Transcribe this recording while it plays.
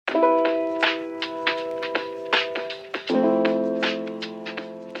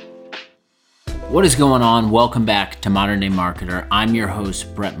What is going on? Welcome back to Modern Day Marketer. I'm your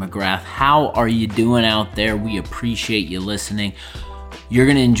host, Brett McGrath. How are you doing out there? We appreciate you listening. You're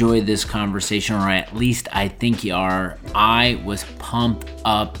going to enjoy this conversation, or at least I think you are. I was pumped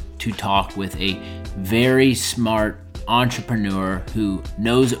up to talk with a very smart entrepreneur who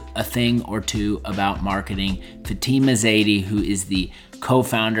knows a thing or two about marketing, Fatima Zaidi, who is the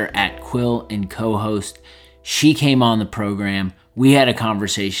co-founder at Quill and CoHost. She came on the program. We had a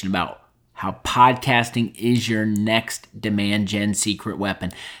conversation about how podcasting is your next demand gen secret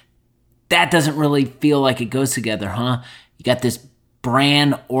weapon. That doesn't really feel like it goes together, huh? You got this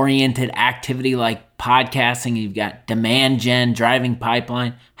brand-oriented activity like podcasting, you've got demand gen, driving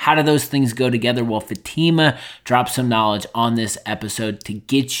pipeline. How do those things go together? Well, Fatima dropped some knowledge on this episode to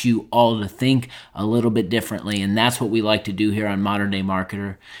get you all to think a little bit differently, and that's what we like to do here on Modern Day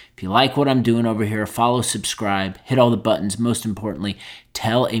Marketer. If you like what I'm doing over here, follow, subscribe, hit all the buttons. Most importantly,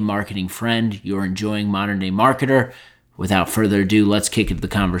 tell a marketing friend you're enjoying Modern Day Marketer. Without further ado, let's kick into the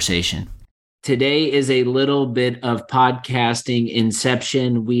conversation. Today is a little bit of podcasting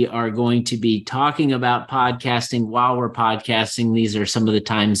inception. We are going to be talking about podcasting while we're podcasting. These are some of the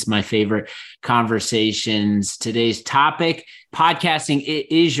times my favorite conversations. Today's topic, podcasting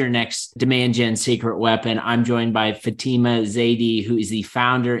is your next demand gen secret weapon. I'm joined by Fatima Zaidi, who is the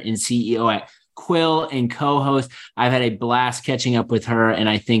founder and CEO at Quill and CoHost. I've had a blast catching up with her, and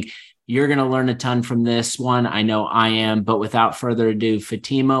I think you're going to learn a ton from this one. I know I am, but without further ado,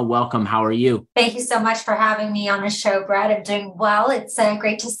 Fatima, welcome. How are you? Thank you so much for having me on the show, Brett. I'm doing well. It's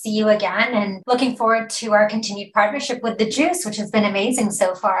great to see you again and looking forward to our continued partnership with The Juice, which has been amazing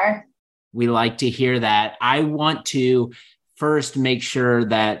so far. We like to hear that. I want to first make sure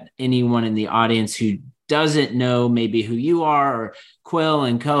that anyone in the audience who doesn't know maybe who you are or Quill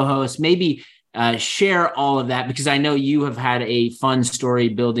and CoHost, maybe share all of that, because I know you have had a fun story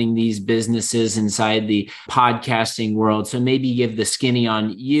building these businesses inside the podcasting world. So maybe give the skinny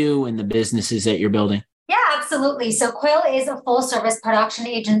on you and the businesses that you're building. Yeah, absolutely. So Quill is a full service production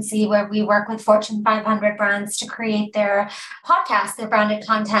agency where we work with Fortune 500 brands to create their podcasts, their branded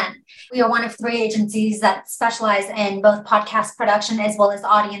content. We are one of 3 agencies that specialize in both podcast production as well as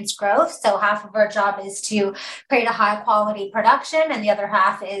audience growth. So half of our job is to create a high quality production, and the other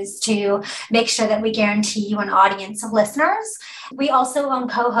half is to make sure that we guarantee you an audience of listeners. We also own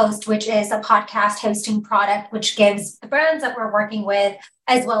CoHost, which is a podcast hosting product, which gives the brands that we're working with,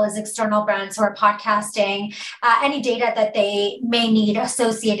 as well as external brands who are podcasting, any data that they may need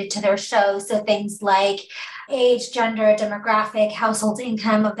associated to their show. So things like age, gender, demographic, household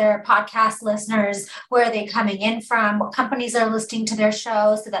income of their podcast listeners, where are they coming in from, what companies are listening to their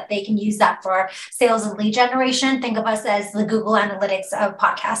show, so that they can use that for sales and lead generation. Think of us as the Google Analytics of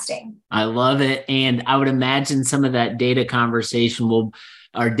podcasting. I love it. And I would imagine some of that data conversation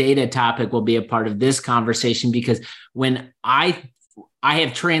our data topic will be a part of this conversation, because when I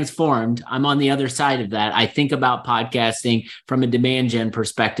have transformed. I'm on the other side of that. I think about podcasting from a demand gen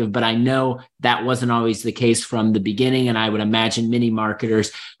perspective, but I know that wasn't always the case from the beginning. And I would imagine many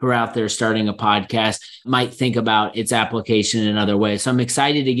marketers who are out there starting a podcast might think about its application in other ways. So I'm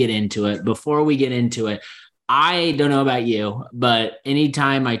excited to get into it. Before we get into it, I don't know about you, but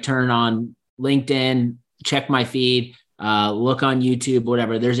anytime I turn on LinkedIn, check my feed, look on YouTube,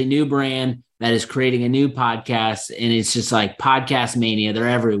 whatever, there's a new brand that is creating a new podcast, and it's just like podcast mania. They're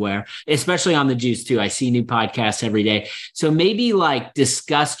everywhere, especially on The Juice too. I see new podcasts every day. So maybe like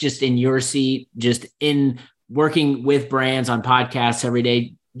discuss just in your seat, just in working with brands on podcasts every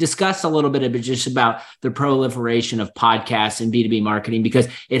day, discuss a little bit of it just about the proliferation of podcasts and B2B marketing, because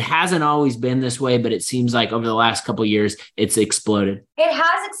it hasn't always been this way, but it seems like over the last couple of years, it's exploded. It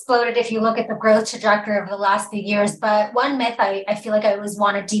has exploded if you look at the growth trajectory over the last few years. But one myth I feel like I always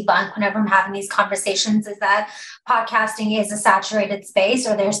want to debunk whenever I'm having these conversations is that podcasting is a saturated space,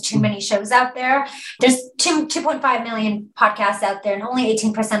 or there's too many shows out there. There's 2.5 million podcasts out there, and only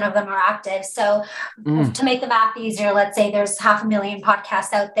 18% of them are active. So to make the math easier, let's say there's 500,000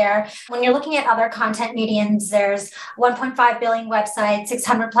 podcasts out there. When you're looking at other content mediums, there's 1.5 billion websites,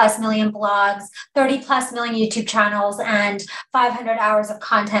 600 plus million blogs, 30 plus million YouTube channels, and 500 hours of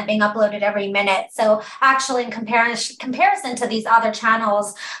content being uploaded every minute. So actually in comparison to these other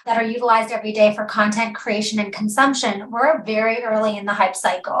channels that are utilized every day for content creation and consumption, we're very early in the hype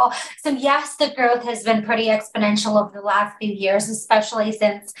cycle. So yes, the growth has been pretty exponential over the last few years, especially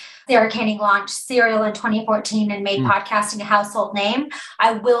since Sarah Koenig launched Serial in 2014 and made podcasting a household name.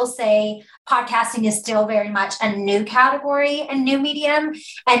 I will say podcasting is still very much a new category and new medium,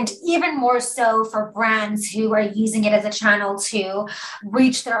 and even more so for brands who are using it as a channel to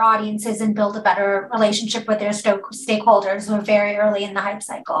reach their audiences and build a better relationship with their stakeholders who are very early in the hype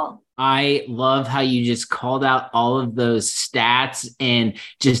cycle. I love how you just called out all of those stats and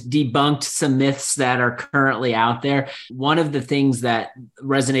just debunked some myths that are currently out there. One of the things that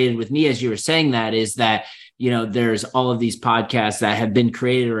resonated with me as you were saying that is that, there's all of these podcasts that have been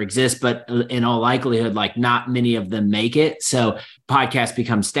created or exist, but in all likelihood, like not many of them make it. So podcasts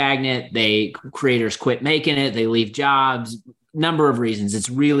become stagnant. Creators quit making it. They leave jobs. Number of reasons. It's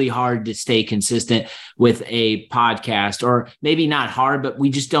really hard to stay consistent with a podcast, or maybe not hard, but we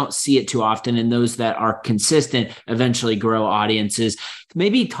just don't see it too often. And those that are consistent eventually grow audiences.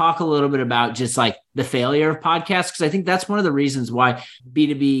 Maybe talk a little bit about just like the failure of podcasts, because I think that's one of the reasons why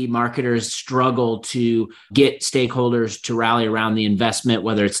B2B marketers struggle to get stakeholders to rally around the investment,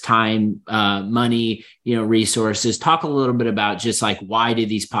 whether it's time, money, resources. Talk a little bit about just like, why do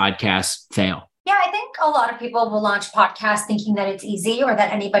these podcasts fail? Yeah, I think a lot of people will launch podcasts thinking that it's easy or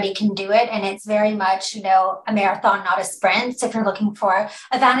that anybody can do it. And it's very much, a marathon, not a sprint. So if you're looking for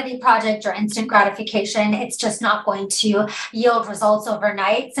a vanity project or instant gratification, it's just not going to yield results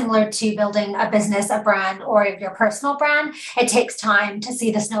overnight, similar to building a business, a brand, or your personal brand. It takes time to see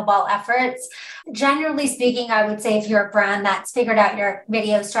the snowball efforts. Generally speaking, I would say if you're a brand that's figured out your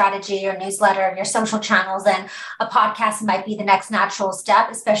video strategy, your newsletter, your social channels, then a podcast might be the next natural step,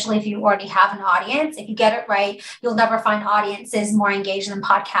 especially if you already have an audience. If you get it right, you'll never find audiences more engaged than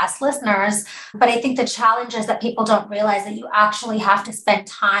podcast listeners. But I think the challenge is that people don't realize that you actually have to spend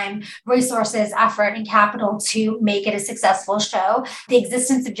time, resources, effort, and capital to make it a successful show. The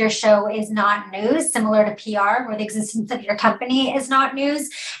existence of your show is not news, similar to PR, where the existence of your company is not news.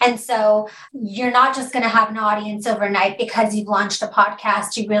 And so you're not just going to have an audience overnight because you've launched a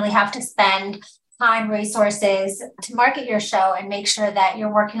podcast. You really have to spend time, resources to market your show and make sure that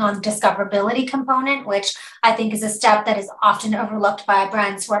you're working on the discoverability component, which I think is a step that is often overlooked by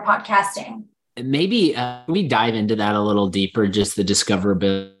brands who are podcasting. Maybe we dive into that a little deeper, just the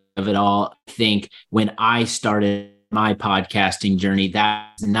discoverability of it all. I think when I started my podcasting journey,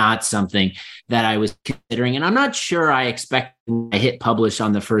 that's not something that I was considering. And I'm not sure I expected when I hit publish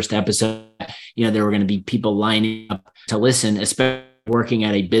on the first episode, there were going to be people lining up to listen, especially working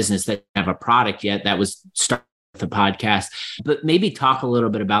at a business that didn't have a product yet that was starting with a podcast. But maybe talk a little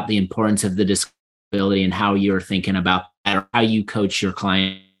bit about the importance of the discoverability and how you're thinking about that, or how you coach your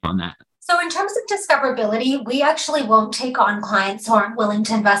client on that. So in terms of discoverability, we actually won't take on clients who aren't willing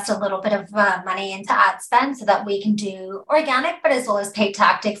to invest a little bit of money into ad spend so that we can do organic, but as well as paid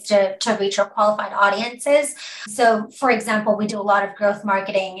tactics to reach our qualified audiences. So for example, we do a lot of growth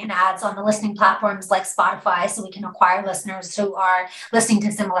marketing and ads on the listening platforms like Spotify, so we can acquire listeners who are listening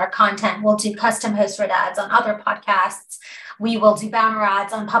to similar content. We'll do custom hosted ads on other podcasts. We will do banner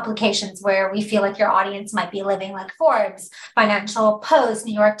ads on publications where we feel like your audience might be living, like Forbes, Financial Post,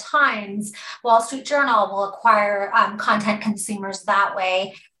 New York Times, Wall Street Journal. Will acquire content consumers that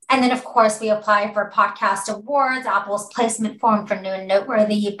way. And then, of course, we apply for podcast awards, Apple's placement form for new and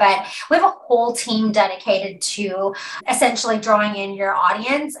noteworthy. But we have a whole team dedicated to essentially drawing in your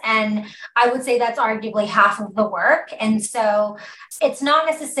audience. And I would say that's arguably half of the work. And so it's not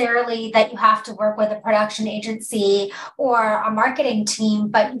necessarily that you have to work with a production agency or a marketing team,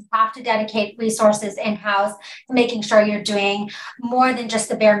 but you have to dedicate resources in-house to making sure you're doing more than just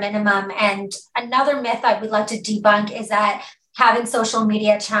the bare minimum. And another myth I would like to debunk is that having social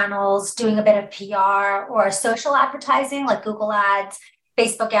media channels, doing a bit of PR or social advertising like Google ads,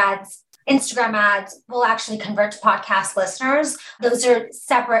 Facebook ads, Instagram ads will actually convert to podcast listeners. Those are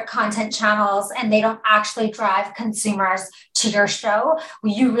separate content channels and they don't actually drive consumers to your show.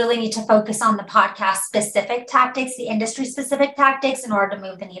 You really need to focus on the podcast specific tactics, the industry specific tactics in order to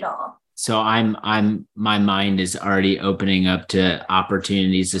move the needle. So my mind is already opening up to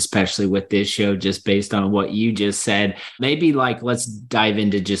opportunities, especially with this show, just based on what you just said. Maybe let's dive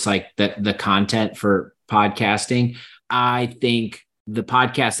into just the content for podcasting. I think the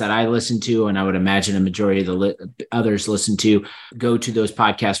podcasts that I listen to, and I would imagine a majority of the others listen to, go to those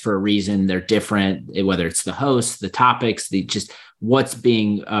podcasts for a reason. They're different, whether it's the hosts, the topics, just what's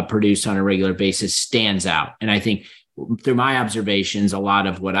being produced on a regular basis stands out. And I think through my observations, a lot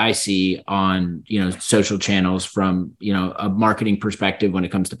of what I see on, social channels from, a marketing perspective when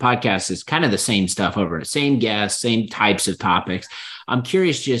it comes to podcasts is kind of the same stuff over, same guests, same types of topics. I'm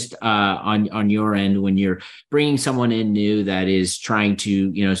curious just on your end, when you're bringing someone in new that is trying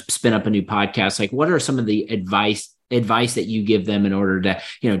to, spin up a new podcast, what are some of the advice advice that you give them in order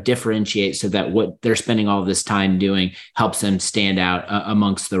to, differentiate so that what they're spending all this time doing helps them stand out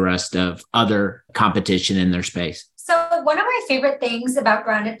amongst the rest of other competition in their space? So one of my favorite things about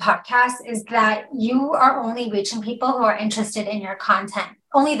branded podcasts is that you are only reaching people who are interested in your content.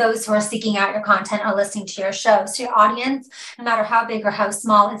 Only those who are seeking out your content are listening to your show. So your audience, no matter how big or how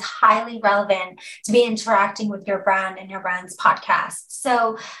small, is highly relevant to be interacting with your brand and your brand's podcast.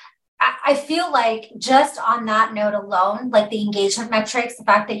 So I feel like just on that note alone, like the engagement metrics, the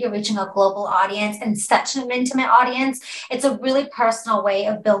fact that you're reaching a global audience and such an intimate audience, it's a really personal way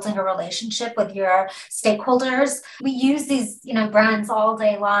of building a relationship with your stakeholders. We use these, brands all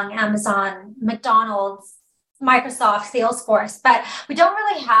day long, Amazon, McDonald's, Microsoft, Salesforce, but we don't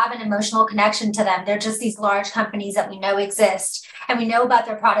really have an emotional connection to them. They're just these large companies that we know exist and we know about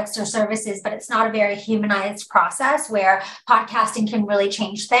their products or services, but it's not a very humanized process where podcasting can really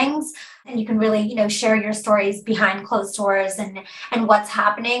change things. And you can really, share your stories behind closed doors and what's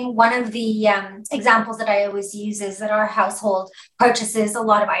happening. One of the examples that I always use is that our household purchases a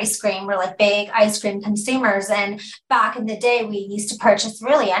lot of ice cream. We're like big ice cream consumers. And back in the day, we used to purchase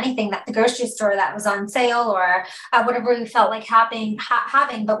really anything at the grocery store that was on sale or whatever we felt like having,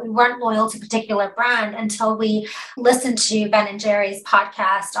 but we weren't loyal to a particular brand until we listened to Ben and Jerry's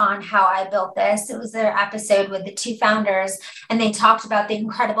podcast on How I Built This. It was their episode with the two founders, and they talked about the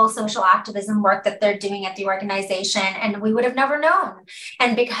incredible social activism work that they're doing at the organization, and we would have never known.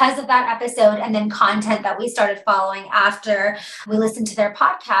 And because of that episode and then content that we started following after we listened to their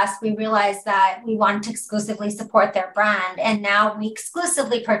podcast, we realized that we wanted to exclusively support their brand. And now we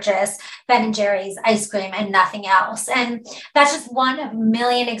exclusively purchase Ben and Jerry's ice cream and nothing else. And that's just one of a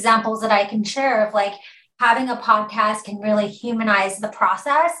million examples that I can share of like having a podcast can really humanize the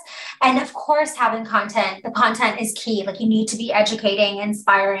process. And of course, having content, the content is key. Like you need to be educating,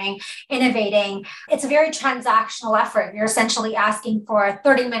 inspiring, innovating. It's a very transactional effort. You're essentially asking for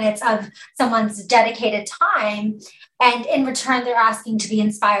 30 minutes of someone's dedicated time. And in return, they're asking to be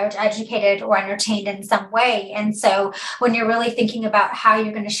inspired, educated, or entertained in some way. And so when you're really thinking about how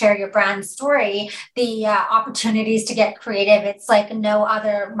you're going to share your brand story, the opportunities to get creative, it's like no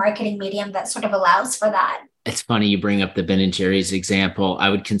other marketing medium that sort of allows for that. It's funny you bring up the Ben and Jerry's example. I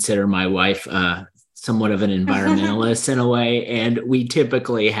would consider my wife somewhat of an environmentalist in a way. And we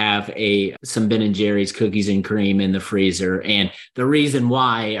typically have some Ben and Jerry's cookies and cream in the freezer. And the reason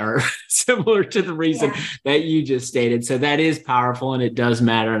why are similar to the reason that you just stated. So that is powerful and it does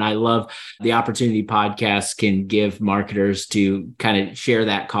matter. And I love the opportunity podcasts can give marketers to kind of share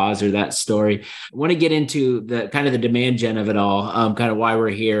that cause or that story. I want to get into the kind of the demand gen of it all, kind of why we're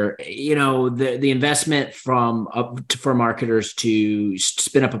here. The investment for marketers to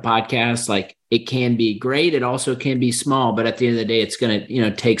spin up a podcast, like, it can be great. It also can be small, but at the end of the day, it's going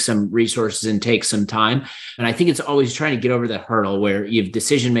to, take some resources and take some time. And I think it's always trying to get over that hurdle where you have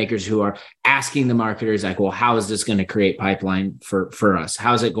decision makers who are asking the marketers like, well, how is this going to create pipeline for us?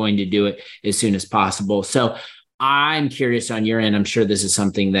 How is it going to do it as soon as possible? So I'm curious on your end. I'm sure this is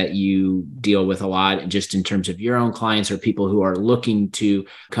something that you deal with a lot just in terms of your own clients or people who are looking to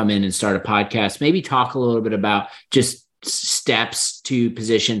come in and start a podcast. Maybe talk a little bit about just steps to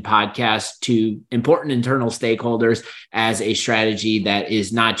position podcasts to important internal stakeholders as a strategy that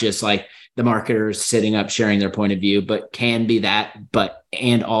is not just like the marketers sitting up sharing their point of view, but can be that,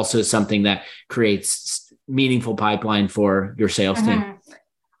 and also something that creates meaningful pipeline for your sales team.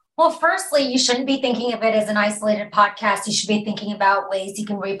 Well, firstly, you shouldn't be thinking of it as an isolated podcast. You should be thinking about ways you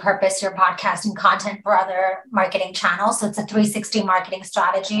can repurpose your podcast and content for other marketing channels. So it's a 360 marketing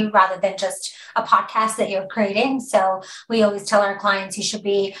strategy rather than just a podcast that you're creating. So we always tell our clients you should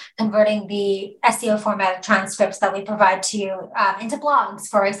be converting the SEO formatted transcripts that we provide to you into blogs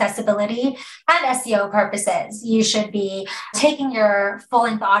for accessibility and SEO purposes. You should be taking your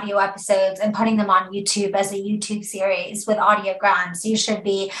full-length audio episodes and putting them on YouTube as a YouTube series with audiograms. You should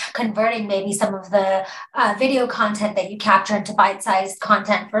be converting maybe some of the video content that you capture into bite-sized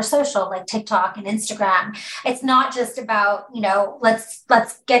content for social, like TikTok and Instagram. It's not just about,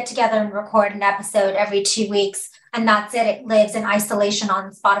 let's get together and record an episode every 2 weeks and that's it. It lives in isolation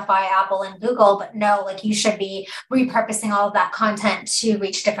on Spotify, Apple, and Google. But no, like you should be repurposing all of that content to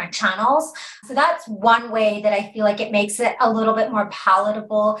reach different channels. So that's one way that I feel like it makes it a little bit more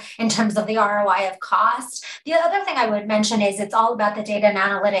palatable in terms of the ROI of cost. The other thing I would mention is it's all about the data and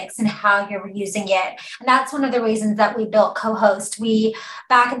analytics and how you're using it. And that's one of the reasons that we built CoHost.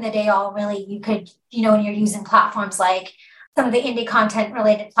 Back in the day, you could, when you're using platforms like some of the indie content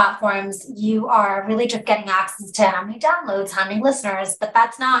related platforms, you are really just getting access to how many downloads, how many listeners, but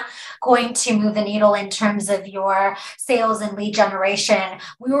that's not going to move the needle in terms of your sales and lead generation.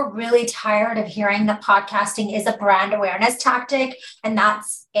 We were really tired of hearing that podcasting is a brand awareness tactic, and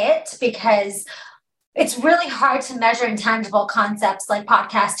that's it, because it's really hard to measure intangible concepts like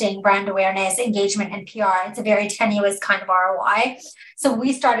podcasting, brand awareness, engagement, and PR. It's a very tenuous kind of ROI. So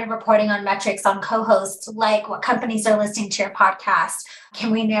we started reporting on metrics on CoHost, like what companies are listening to your podcast.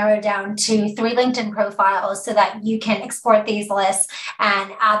 Can we narrow down to 3 LinkedIn profiles so that you can export these lists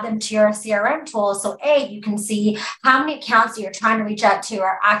and add them to your CRM tool? So A, you can see how many accounts that you're trying to reach out to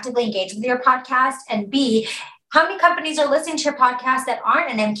are actively engaged with your podcast, and B, how many companies are listening to your podcast that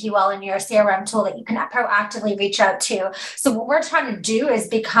aren't an MQL in your CRM tool that you can proactively reach out to? So what we're trying to do is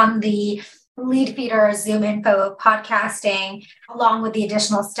become the lead feeder, Zoom info of podcasting, along with the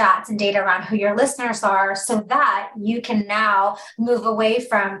additional stats and data around who your listeners are, so that you can now move away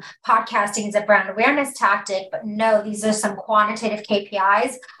from podcasting as a brand awareness tactic, but no, these are some quantitative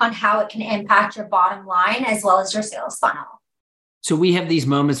KPIs on how it can impact your bottom line as well as your sales funnel. So we have these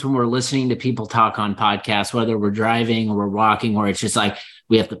moments when we're listening to people talk on podcasts, whether we're driving or we're walking, where it's just like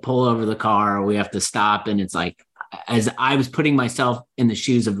we have to pull over the car or we have to stop. And it's like, as I was putting myself in the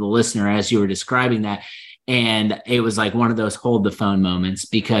shoes of the listener, as you were describing that, and it was like one of those hold the phone moments,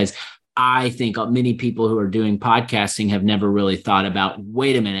 because I think many people who are doing podcasting have never really thought about,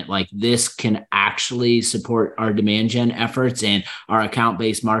 wait a minute, like this can actually support our demand gen efforts and our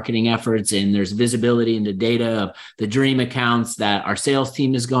account-based marketing efforts. And there's visibility into data of the dream accounts that our sales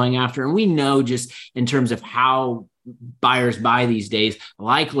team is going after. And we know, just in terms of how buyers buy these days,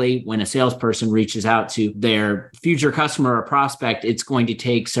 likely when a salesperson reaches out to their future customer or prospect, it's going to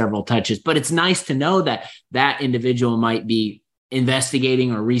take several touches. But it's nice to know that that individual might be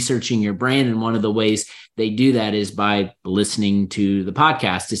investigating or researching your brand. And one of the ways they do that is by listening to the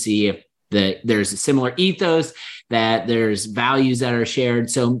podcast to see if there's a similar ethos, that there's values that are shared.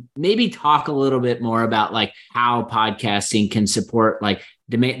 So maybe talk a little bit more about like how podcasting can support like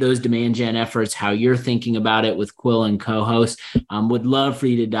those demand gen efforts, how you're thinking about it with Quill and CoHost. Would love for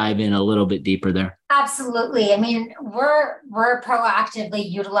you to dive in a little bit deeper there. Absolutely. I mean, we're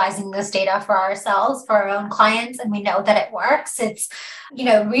proactively utilizing this data for ourselves, for our own clients, and we know that it works. It's,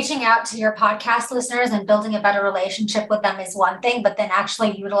 reaching out to your podcast listeners and building a better relationship with them is one thing, but then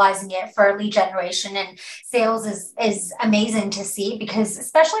actually utilizing it for lead generation and sales is amazing to see, because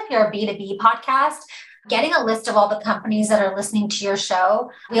especially if you're a B2B podcast, getting a list of all the companies that are listening to your show.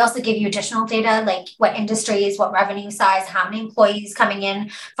 We also give you additional data, like what industries, what revenue size, how many employees coming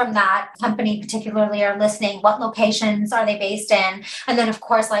in from that company particularly are listening, what locations are they based in? And then, of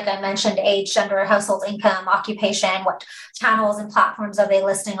course, like I mentioned, age, gender, household income, occupation, what channels and platforms are they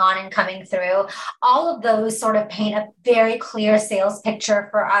listening on and coming through? All of those sort of paint a very clear sales picture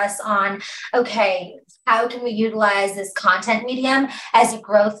for us on, okay, how can we utilize this content medium as a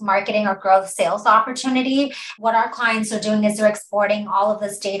growth marketing or growth sales opportunity? What our clients are doing is they're exporting all of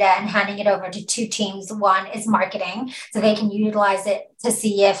this data and handing it over to 2 teams. One is marketing, so they can utilize it to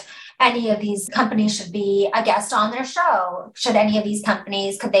see if any of these companies should be a guest on their show. Should any of these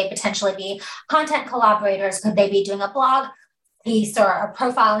companies, could they potentially be content collaborators? Could they be doing a blog piece or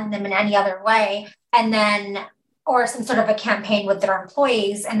profiling them in any other way? And then or some sort of a campaign with their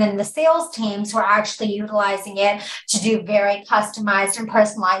employees. And then the sales teams who are actually utilizing it to do very customized and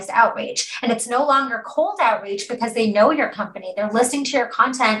personalized outreach. And it's no longer cold outreach because they know your company. They're listening to your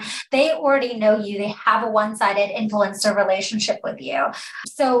content. They already know you. They have a one-sided influencer relationship with you.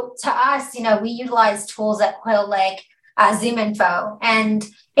 So to us, we utilize tools at Quill like Zoom Info. And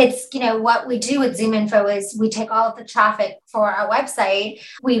it's, what we do with Zoom Info is we take all of the traffic for our website.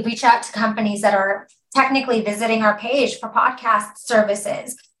 We reach out to companies that are technically visiting our page for podcast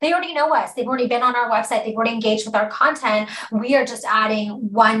services. They already know us. They've already been on our website. They've already engaged with our content. We are just adding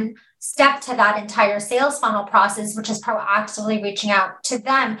one step to that entire sales funnel process, which is proactively reaching out to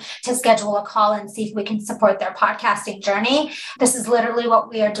them to schedule a call and see if we can support their podcasting journey. This is literally what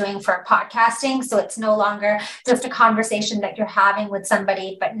we are doing for podcasting. So it's no longer just a conversation that you're having with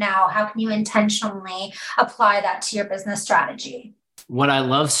somebody, but now how can you intentionally apply that to your business strategy? What I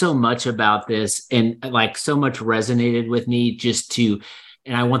love so much about this, and like so much resonated with me,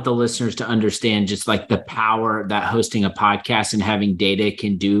 and I want the listeners to understand just like the power that hosting a podcast and having data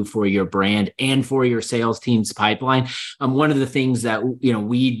can do for your brand and for your sales team's pipeline. One of the things that,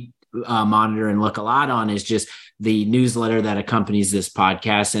 we monitor and look a lot on is just the newsletter that accompanies this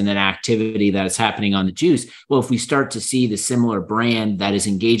podcast and then activity that is happening on the juice. Well, if we start to see the similar brand that is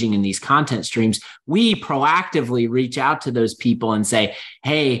engaging in these content streams, we proactively reach out to those people and say,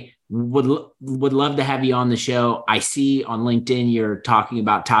 hey, would love to have you on the show. I see on LinkedIn you're talking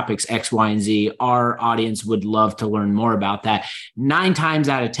about topics X, Y, and Z. Our audience would love to learn more about that. 9 times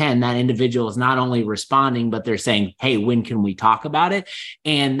out of 10, that individual is not only responding, but they're saying, hey, when can we talk about it?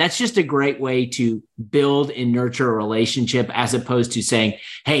 And that's just a great way to build and nurture a relationship, as opposed to saying,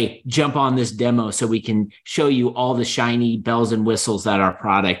 hey, jump on this demo so we can show you all the shiny bells and whistles that our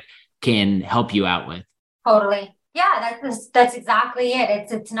product can help you out with. Totally. Yeah, that's exactly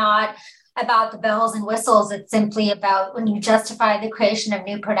it. It's not about the bells and whistles. It's simply about when you justify the creation of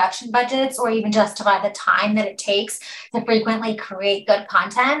new production budgets, or even justify the time that it takes to frequently create good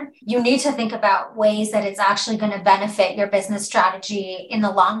content, you need to think about ways that it's actually going to benefit your business strategy in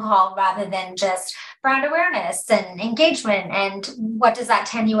the long haul, rather than just brand awareness and engagement. And what does that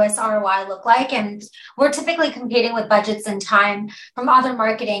tenuous ROI look like? And we're typically competing with budgets and time from other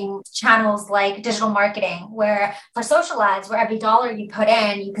marketing channels like digital marketing, where for social ads, where every dollar you put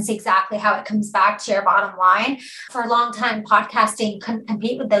in, you can see exactly how it comes back to your bottom line. For a long time, podcasting couldn't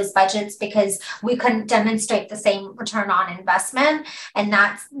compete with those budgets because we couldn't demonstrate the same return on investment. And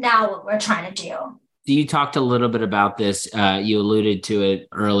that's now what we're trying to do. You talked a little bit about this. You alluded to it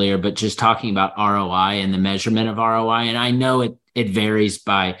earlier, but just talking about ROI and the measurement of ROI. And I know it varies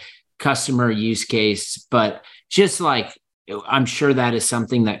by customer use case, but just like, I'm sure that is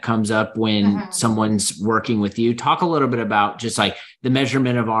something that comes up when someone's working with you. Talk a little bit about just like the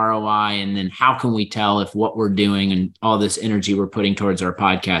measurement of ROI, and then how can we tell if what we're doing and all this energy we're putting towards our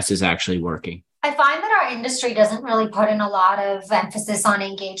podcast is actually working? I find that our industry doesn't really put in a lot of emphasis on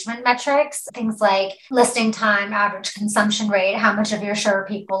engagement metrics, things like listing time, average consumption rate, how much of your show are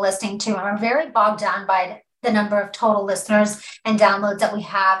people listening to, and are very bogged down by the number of total listeners and downloads that we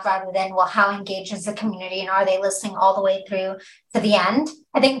have, rather than, well, how engaged is the community and are they listening all the way through to the end?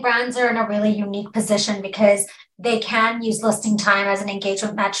 I think brands are in a really unique position because they can use listing time as an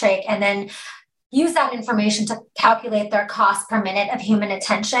engagement metric and then use that information to calculate their cost per minute of human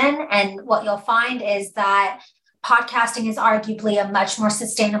attention. And what you'll find is that podcasting is arguably a much more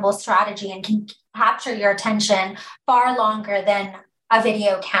sustainable strategy and can capture your attention far longer than a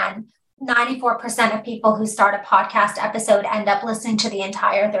video can. 94% of people who start a podcast episode end up listening to the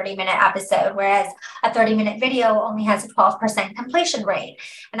entire 30-minute episode, whereas a 30-minute video only has a 12% completion rate.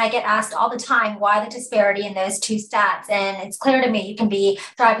 And I get asked all the time why the disparity in those two stats. And it's clear to me, you can be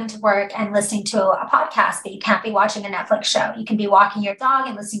driving to work and listening to a podcast, but you can't be watching a Netflix show. You can be walking your dog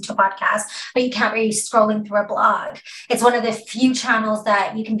and listening to a podcast, but you can't be scrolling through a blog. It's one of the few channels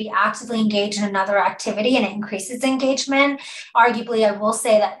that you can be actively engaged in another activity and it increases engagement. Arguably, I will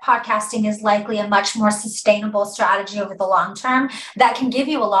say that podcasting is likely a much more sustainable strategy over the long term that can give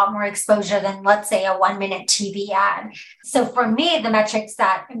you a lot more exposure than, let's say, a 1-minute TV ad. So for me, the metrics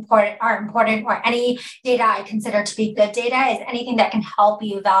that are important, or any data I consider to be good data, is anything that can help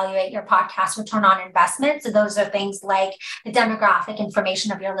you evaluate your podcast return on investment. So those are things like the demographic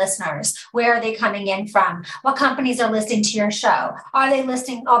information of your listeners. Where are they coming in from? What companies are listening to your show? Are they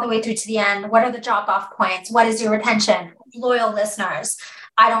listening all the way through to the end? What are the drop-off points? What is your retention? Loyal listeners.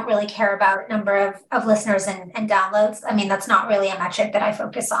 I don't really care about number of listeners and downloads. I mean, that's not really a metric that I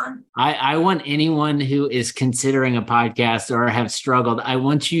focus on. I want anyone who is considering a podcast or have struggled, I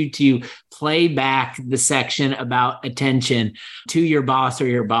want you to play back the section about attention to your boss or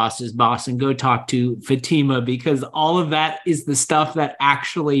your boss's boss and go talk to Fatima, because all of that is the stuff that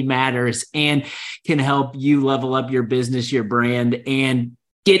actually matters and can help you level up your business, your brand, and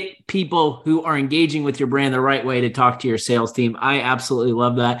get people who are engaging with your brand the right way to talk to your sales team. I absolutely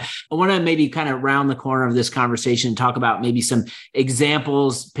love that. I want to maybe kind of round the corner of this conversation and talk about maybe some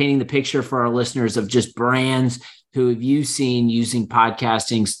examples, painting the picture for our listeners of just brands who have you seen using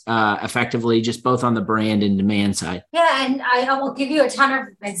podcasting effectively, just both on the brand and demand side? Yeah, and I will give you a ton of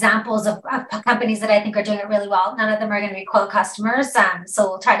examples of companies that I think are doing it really well. None of them are going to be Quill customers, so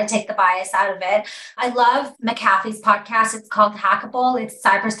we'll try to take the bias out of it. I love McAfee's podcast. It's called Hackable. It's a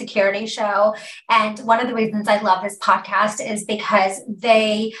cybersecurity show. And one of the reasons I love this podcast is because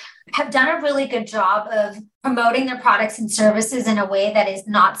they have done a really good job of promoting their products and services in a way that is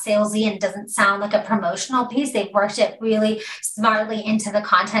not salesy and doesn't sound like a promotional piece. They've worked it really smartly into the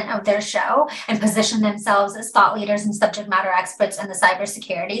content of their show and positioned themselves as thought leaders and subject matter experts in the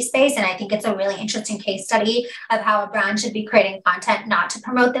cybersecurity space. And I think it's a really interesting case study of how a brand should be creating content not to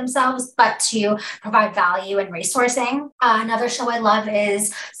promote themselves, but to provide value and resourcing. Another show I love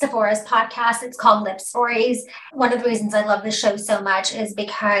is Sephora's podcast. It's called Lip Stories. One of the reasons I love this show so much is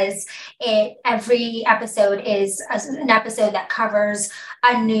because every episode is an episode that covers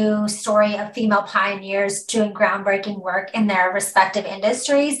a new story of female pioneers doing groundbreaking work in their respective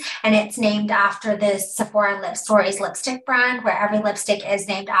industries. And it's named after this Sephora Lip Stories lipstick brand, where every lipstick is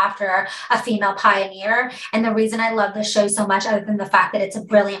named after a female pioneer. And the reason I love this show so much, other than the fact that it's a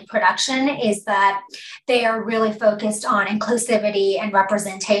brilliant production, is that they are really focused on inclusivity and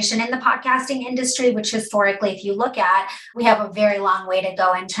representation in the podcasting industry, which historically, if you look at, we have a very long way to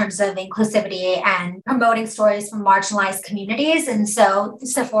go in terms of inclusivity and promoting stories from marginalized communities. And so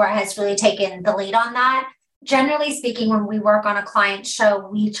Sephora has really taken the lead on that. Generally speaking, when we work on a client show,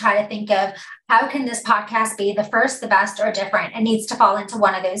 we try to think of how can this podcast be the first, the best, or different? It needs to fall into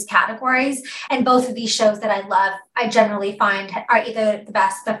one of those categories. And both of these shows that I love, I generally find are either the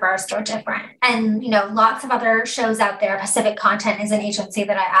best, the first, or different. And, lots of other shows out there. Pacific Content is an agency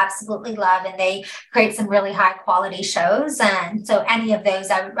that I absolutely love, and they create some really high quality shows. And so any of those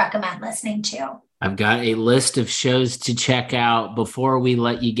I would recommend listening to. I've got a list of shows to check out. Before we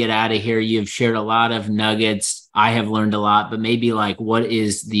let you get out of here, you've shared a lot of nuggets. I have learned a lot, but maybe what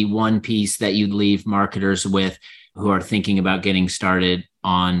is the one piece that you'd leave marketers with who are thinking about getting started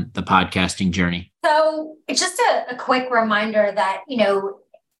on the podcasting journey? So it's just a quick reminder that,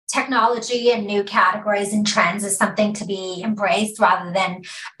 technology and new categories and trends is something to be embraced rather than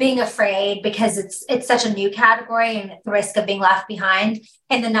being afraid, because it's such a new category and at the risk of being left behind.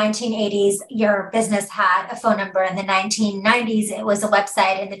 In the 1980s, your business had a phone number. In the 1990s, it was a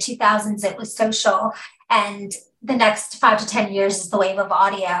website. In the 2000s, it was social. And the next 5 to 10 years is the wave of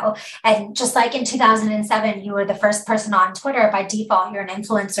audio. And just like in 2007, you were the first person on Twitter, by default, you're an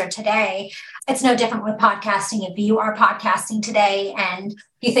influencer today. It's no different with podcasting. If you are podcasting today and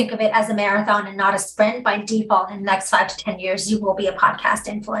you think of it as a marathon and not a sprint, by default, in the next 5 to 10 years, you will be a podcast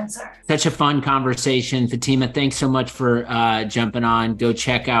influencer. Such a fun conversation. Fatima, thanks so much for jumping on. Go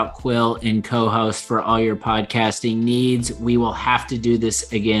check out Quill and CoHost for all your podcasting needs. We will have to do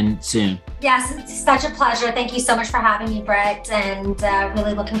this again soon. Yes, it's such a pleasure. Thank you so much for having me, Brett, and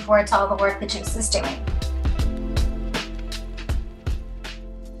really looking forward to all the work that Juice is doing.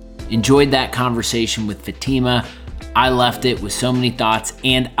 Enjoyed that conversation with Fatima. I left it with so many thoughts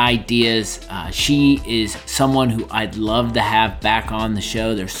and ideas. She is someone who I'd love to have back on the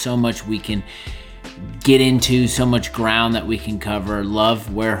show. There's so much we can get into, so much ground that we can cover.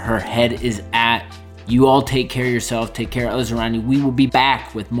 Love where her head is at. You all take care of yourself, take care of others around you. We will be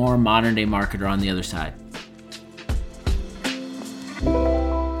back with more Modern Day Marketer on the other side.